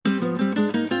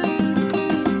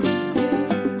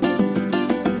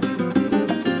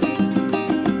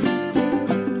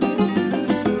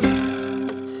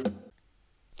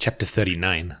Chapter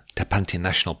 39, Tapanti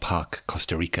National Park,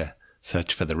 Costa Rica.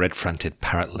 Search for the red-fronted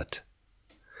Parrotlet.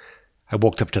 I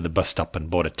walked up to the bus stop and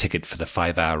bought a ticket for the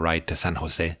 5-hour ride to San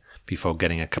Jose before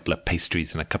getting a couple of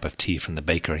pastries and a cup of tea from the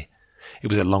bakery. It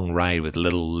was a long ride with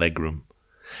little legroom.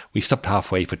 We stopped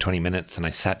halfway for 20 minutes and I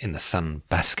sat in the sun,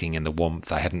 basking in the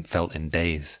warmth I hadn't felt in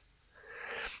days.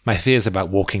 My fears about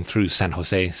walking through San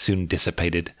Jose soon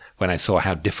dissipated when I saw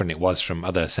how different it was from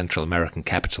other Central American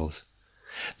capitals.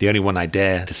 The only one I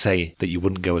dare to say that you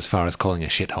wouldn't go as far as calling a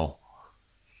shithole.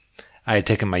 I had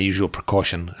taken my usual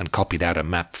precaution and copied out a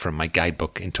map from my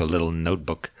guidebook into a little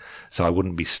notebook so I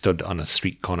wouldn't be stood on a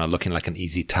street corner looking like an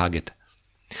easy target.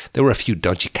 There were a few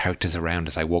dodgy characters around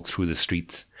as I walked through the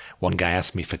streets. One guy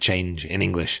asked me for change in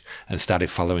English and started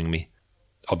following me,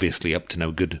 obviously up to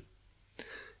no good.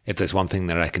 If there's one thing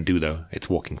that I can do though, it's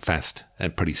walking fast,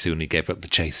 and pretty soon he gave up the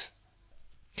chase.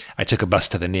 I took a bus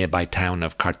to the nearby town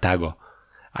of Cartago.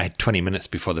 I had 20 minutes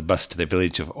before the bus to the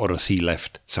village of Orosi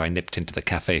left, so I nipped into the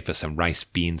cafe for some rice,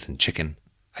 beans and chicken.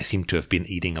 I seem to have been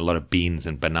eating a lot of beans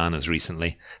and bananas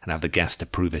recently, and have the gas to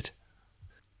prove it.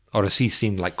 Orosi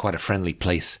seemed like quite a friendly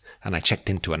place, and I checked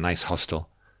into a nice hostel.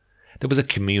 There was a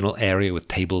communal area with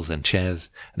tables and chairs,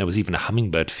 and there was even a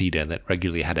hummingbird feeder that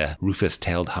regularly had a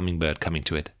rufous-tailed hummingbird coming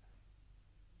to it.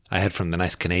 I heard from the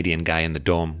nice Canadian guy in the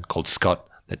dorm, called Scott,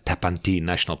 that Tapanti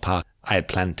National Park I had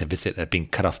planned to visit had been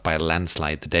cut off by a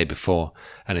landslide the day before,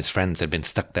 and his friends had been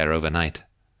stuck there overnight.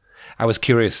 I was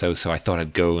curious though, so I thought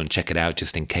I'd go and check it out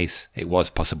just in case it was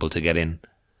possible to get in.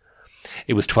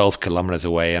 It was 12 kilometers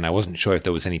away, and I wasn't sure if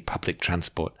there was any public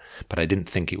transport, but I didn't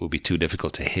think it would be too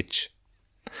difficult to hitch.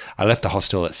 I left the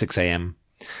hostel at 6 a.m.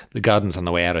 The gardens on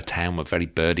the way out of town were very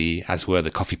birdy, as were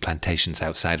the coffee plantations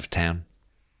outside of town.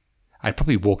 I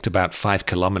probably walked about 5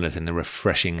 kilometers in the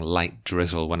refreshing light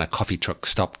drizzle when a coffee truck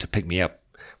stopped to pick me up,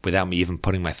 without me even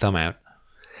putting my thumb out.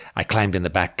 I climbed in the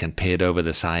back and peered over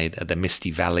the side at the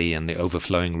misty valley and the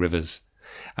overflowing rivers.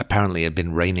 Apparently it had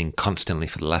been raining constantly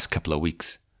for the last couple of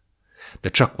weeks.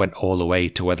 The truck went all the way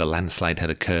to where the landslide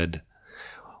had occurred.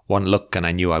 One look and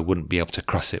I knew I wouldn't be able to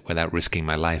cross it without risking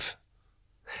my life.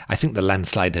 I think the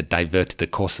landslide had diverted the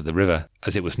course of the river,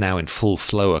 as it was now in full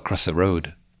flow across the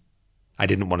road. I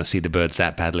didn't want to see the birds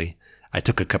that badly. I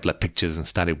took a couple of pictures and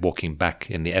started walking back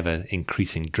in the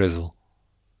ever-increasing drizzle.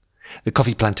 The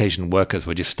coffee plantation workers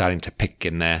were just starting to pick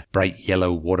in their bright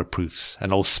yellow waterproofs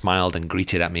and all smiled and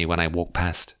greeted at me when I walked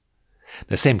past.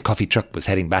 The same coffee truck was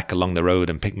heading back along the road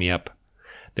and picked me up.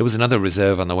 There was another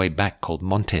reserve on the way back called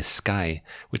Monte Sky,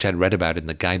 which I'd read about in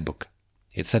the guidebook.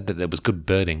 It said that there was good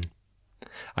birding.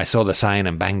 I saw the sign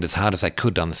and banged as hard as I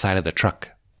could on the side of the truck.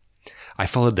 I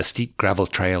followed the steep gravel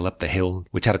trail up the hill,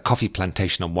 which had a coffee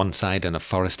plantation on one side and a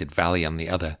forested valley on the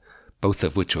other, both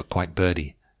of which were quite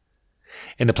birdy.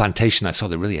 In the plantation I saw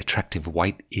the really attractive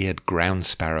white-eared ground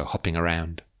sparrow hopping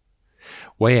around.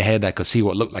 Way ahead I could see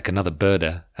what looked like another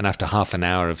birder, and after half an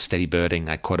hour of steady birding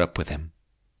I caught up with him.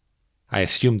 I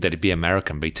assumed that he'd be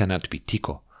American, but he turned out to be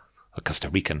Tico, a Costa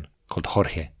Rican, called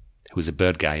Jorge, who was a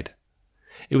bird guide.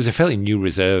 It was a fairly new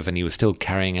reserve, and he was still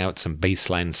carrying out some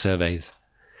baseline surveys.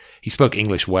 He spoke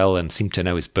English well and seemed to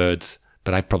know his birds,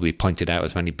 but I probably pointed out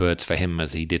as many birds for him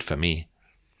as he did for me.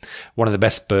 One of the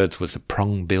best birds was a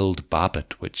prong-billed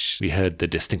barbet, which we heard the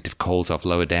distinctive calls of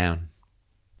lower down.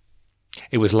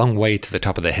 It was a long way to the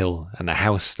top of the hill, and the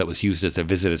house that was used as a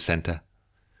visitor centre.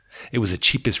 It was the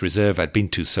cheapest reserve I'd been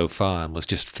to so far, and was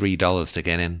just $3 to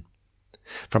get in.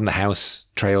 From the house,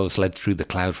 trails led through the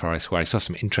cloud forest where I saw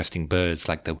some interesting birds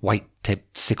like the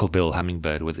white-tipped sicklebill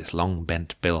hummingbird with its long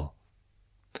bent bill.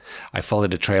 I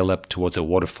followed a trail up towards a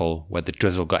waterfall where the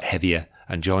drizzle got heavier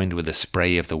and joined with the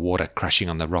spray of the water crashing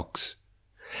on the rocks.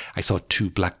 I saw 2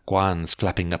 black guans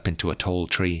flapping up into a tall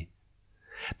tree.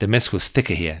 The mist was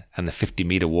thicker here, and the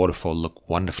 50-meter waterfall looked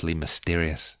wonderfully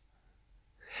mysterious.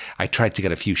 I tried to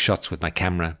get a few shots with my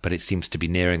camera, but it seems to be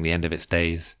nearing the end of its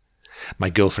days. My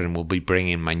girlfriend will be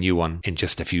bringing my new one in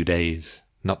just a few days,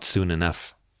 not soon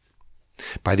enough.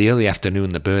 By the early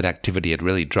afternoon the bird activity had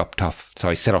really dropped off, so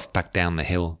I set off back down the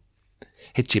hill.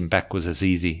 Hitching back was as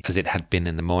easy as it had been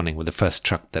in the morning with the first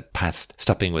truck that passed,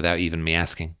 stopping without even me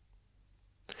asking.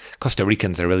 Costa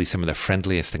Ricans are really some of the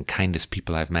friendliest and kindest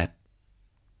people I've met.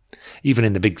 Even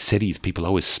in the big cities, people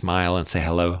always smile and say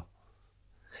hello.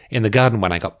 In the garden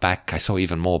when I got back, I saw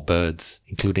even more birds,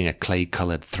 including a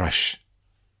clay-coloured thrush.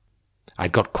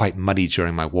 I'd got quite muddy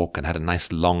during my walk and had a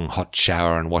nice long hot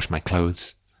shower and washed my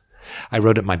clothes. I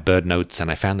wrote up my bird notes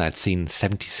and I found that I'd seen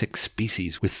 76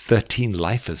 species with 13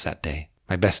 lifers that day.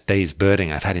 My best day's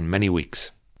birding I've had in many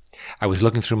weeks. I was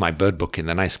looking through my bird book in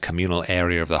the nice communal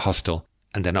area of the hostel,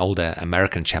 and an older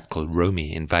American chap called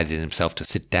Romy invited himself to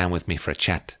sit down with me for a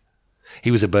chat.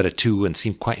 He was a birder too and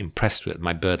seemed quite impressed with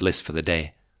my bird list for the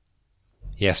day.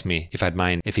 He asked me if I'd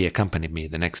mind if he accompanied me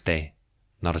the next day.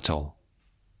 Not at all.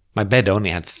 My bed only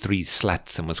had 3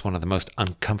 slats and was one of the most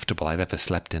uncomfortable I've ever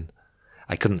slept in.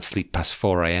 I couldn't sleep past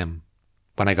 4 a.m.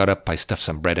 When I got up, I stuffed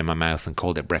some bread in my mouth and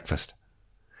called it breakfast.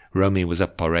 Romy was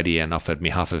up already and offered me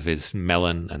half of his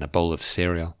melon and a bowl of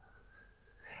cereal.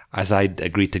 As I'd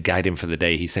agreed to guide him for the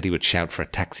day, he said he would shout for a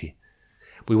taxi.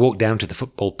 We walked down to the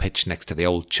football pitch next to the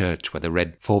old church where the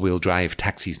red 4-wheel drive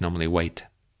taxis normally wait.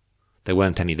 There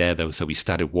weren't any there though, so we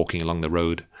started walking along the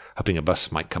road, hoping a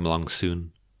bus might come along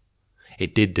soon.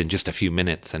 It did in just a few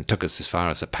minutes and took us as far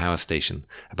as a power station,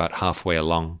 about halfway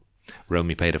along.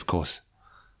 Romy paid, of course.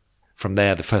 From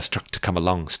there, the first truck to come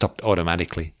along stopped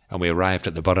automatically, and we arrived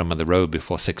at the bottom of the road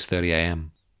before 6:30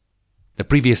 a.m. The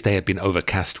previous day had been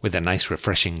overcast with a nice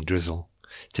refreshing drizzle.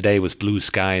 Today was blue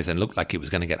skies and looked like it was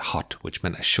going to get hot, which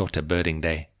meant a shorter birding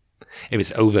day. If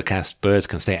it's overcast, birds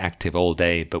can stay active all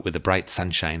day, but with the bright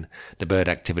sunshine, the bird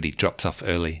activity drops off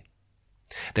early.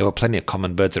 There were plenty of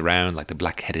common birds around, like the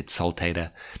black-headed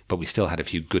saltator, but we still had a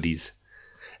few goodies.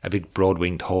 A big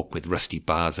broad-winged hawk with rusty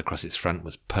bars across its front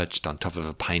was perched on top of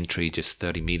a pine tree just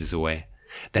 30 meters away.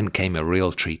 Then came a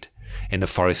real treat. In the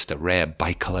forest, a rare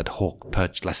bicolored hawk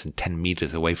perched less than 10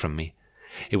 meters away from me.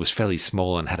 It was fairly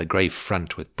small and had a grey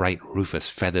front with bright rufous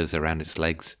feathers around its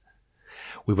legs.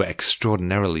 We were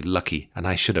extraordinarily lucky, and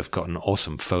I should have got an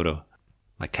awesome photo.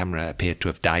 My camera appeared to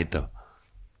have died, though.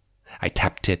 I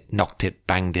tapped it, knocked it,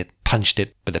 banged it, punched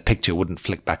it, but the picture wouldn't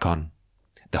flick back on.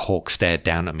 The hawk stared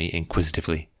down at me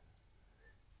inquisitively.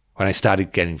 When I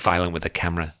started getting violent with the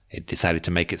camera, it decided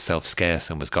to make itself scarce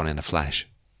and was gone in a flash.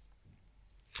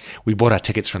 We bought our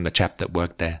tickets from the chap that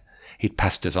worked there. He'd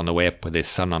passed us on the way up with his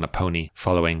son on a pony,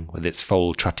 following, with its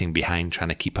foal trotting behind, trying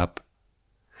to keep up.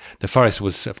 The forest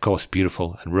was, of course,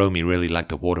 beautiful, and Romy really liked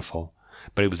the waterfall,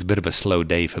 but it was a bit of a slow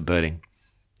day for birding.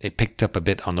 It picked up a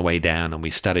bit on the way down, and we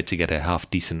started to get a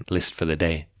half-decent list for the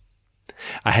day.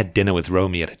 I had dinner with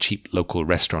Romy at a cheap local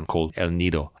restaurant called El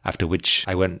Nido, after which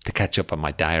I went to catch up on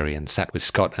my diary and sat with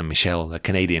Scott and Michelle, a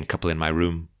Canadian couple, in my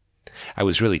room. I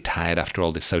was really tired after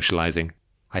all this socializing.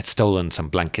 I'd stolen some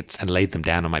blankets and laid them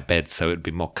down on my bed so it would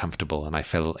be more comfortable, and I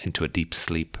fell into a deep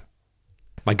sleep.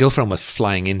 My girlfriend was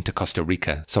flying into Costa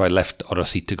Rica, so I left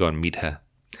Orosi to go and meet her.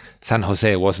 San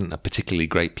Jose wasn't a particularly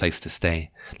great place to stay.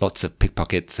 Lots of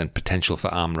pickpockets and potential for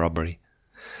armed robbery.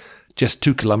 Just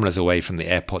 2 kilometers away from the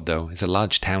airport, though, is a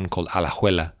large town called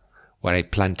Alajuela, where I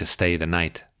planned to stay the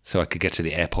night so I could get to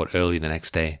the airport early the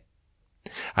next day.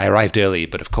 I arrived early,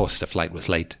 but of course the flight was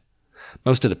late.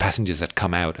 Most of the passengers had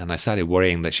come out, and I started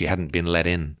worrying that she hadn't been let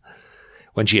in.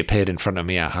 When she appeared in front of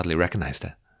me, I hardly recognized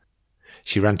her.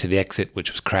 She ran to the exit,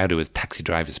 which was crowded with taxi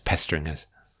drivers pestering us.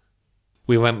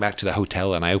 We went back to the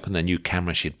hotel, and I opened the new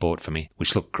camera she had bought for me,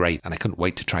 which looked great, and I couldn't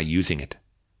wait to try using it.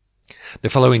 The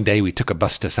following day, we took a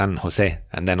bus to San Jose,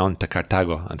 and then on to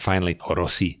Cartago, and finally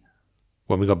Orosi.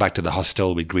 When we got back to the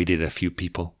hostel, we greeted a few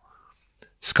people.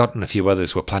 Scott and a few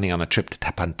others were planning on a trip to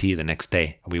Tapanti the next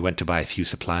day, and we went to buy a few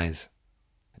supplies.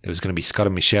 There was going to be Scott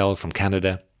and Michelle from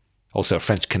Canada, also a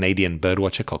French-Canadian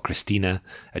birdwatcher called Christina,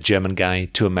 a German guy,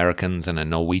 2 Americans, and a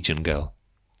Norwegian girl.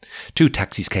 2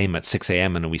 taxis came at 6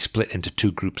 a.m. and we split into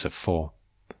 2 groups of 4.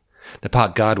 The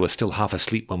park guard was still half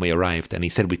asleep when we arrived, and he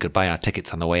said we could buy our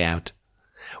tickets on the way out.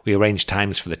 We arranged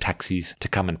times for the taxis to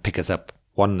come and pick us up,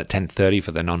 one at 10:30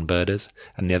 for the non-birders,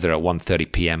 and the other at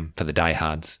 1:30 p.m. for the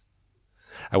diehards.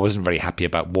 I wasn't very happy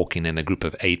about walking in a group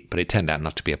of 8, but it turned out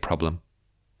not to be a problem.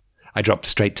 I dropped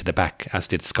straight to the back, as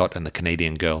did Scott and the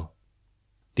Canadian girl,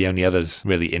 the only others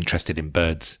really interested in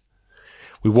birds.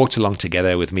 We walked along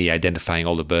together, with me identifying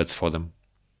all the birds for them.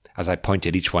 As I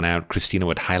pointed each one out, Christina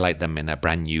would highlight them in her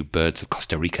brand new Birds of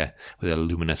Costa Rica with a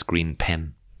luminous green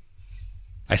pen.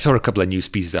 I saw a couple of new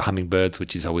species of hummingbirds,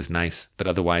 which is always nice, but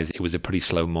otherwise it was a pretty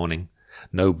slow morning.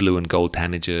 No blue and gold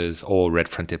tanagers or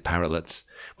red-fronted parrotlets,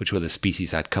 which were the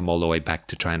species I'd come all the way back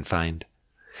to try and find.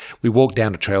 We walked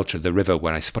down a trail to the river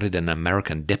where I spotted an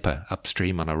American dipper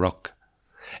upstream on a rock.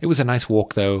 It was a nice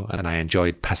walk, though, and I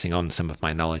enjoyed passing on some of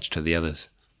my knowledge to the others.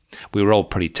 We were all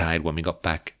pretty tired when we got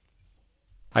back.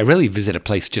 I rarely visit a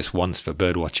place just once for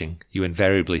bird watching. You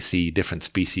invariably see different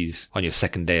species on your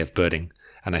second day of birding,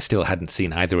 and I still hadn't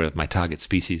seen either of my target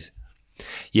species.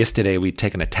 Yesterday we'd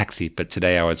taken a taxi, but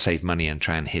today I would save money and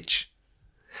try and hitch.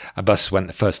 A bus went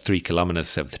the first 3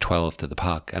 kilometers of the 12 to the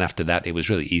park, and after that it was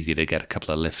really easy to get a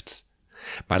couple of lifts.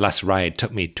 My last ride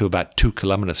took me to about 2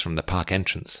 kilometers from the park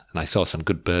entrance, and I saw some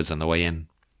good birds on the way in.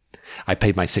 I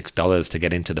paid my $6 to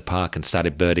get into the park and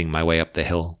started birding my way up the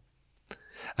hill.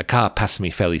 A car passed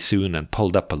me fairly soon and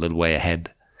pulled up a little way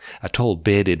ahead. A tall,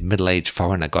 bearded, middle-aged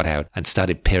foreigner got out and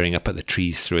started peering up at the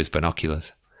trees through his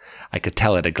binoculars. I could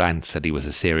tell at a glance that he was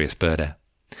a serious birder.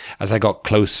 As I got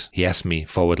close, he asked me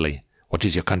forwardly, "What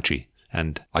is your country?"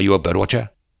 and "Are you a birdwatcher?"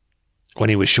 When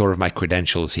he was sure of my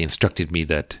credentials, he instructed me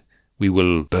that we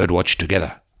will birdwatch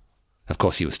together. Of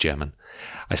course he was German.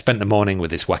 I spent the morning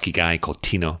with this wacky guy called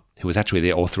Tino, who was actually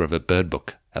the author of a bird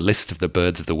book, a list of the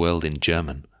birds of the world in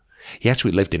German. He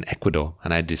actually lived in Ecuador,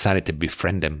 and I decided to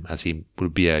befriend him as he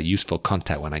would be a useful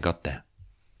contact when I got there.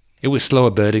 It was slower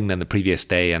birding than the previous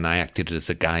day, and I acted as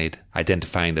a guide,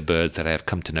 identifying the birds that I have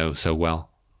come to know so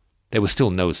well. There was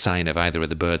still no sign of either of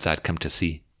the birds I'd come to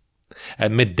see.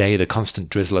 At midday, the constant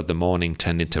drizzle of the morning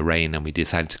turned into rain, and we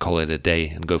decided to call it a day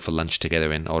and go for lunch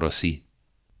together in Orosi.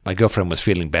 My girlfriend was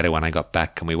feeling better when I got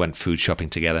back, and we went food shopping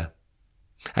together.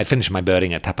 I'd finished my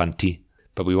birding at Tapanti,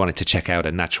 but we wanted to check out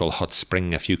a natural hot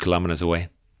spring a few kilometers away.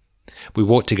 We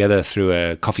walked together through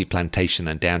a coffee plantation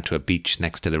and down to a beach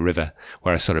next to the river,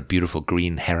 where I saw a beautiful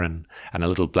green heron and a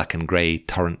little black and grey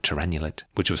torrent tyrannulet,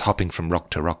 which was hopping from rock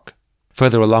to rock.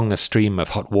 Further along, a stream of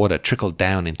hot water trickled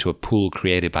down into a pool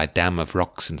created by a dam of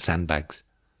rocks and sandbags.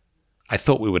 I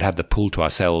thought we would have the pool to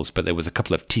ourselves, but there was a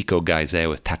couple of Tico guys there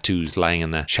with tattoos lying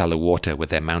in the shallow water with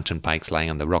their mountain bikes lying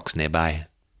on the rocks nearby.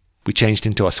 We changed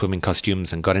into our swimming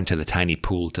costumes and got into the tiny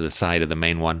pool to the side of the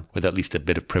main one with at least a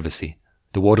bit of privacy.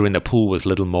 The water in the pool was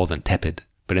little more than tepid,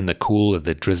 but in the cool of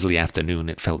the drizzly afternoon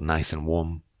it felt nice and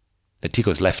warm. The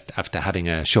Ticos left after having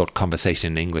a short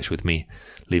conversation in English with me,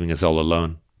 leaving us all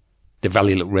alone. The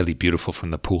valley looked really beautiful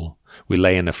from the pool. We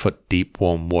lay in the foot-deep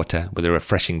warm water with a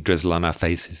refreshing drizzle on our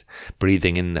faces,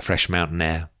 breathing in the fresh mountain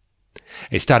air.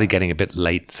 It started getting a bit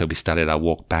late, so we started our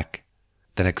walk back.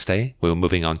 The next day, we were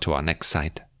moving on to our next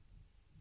site.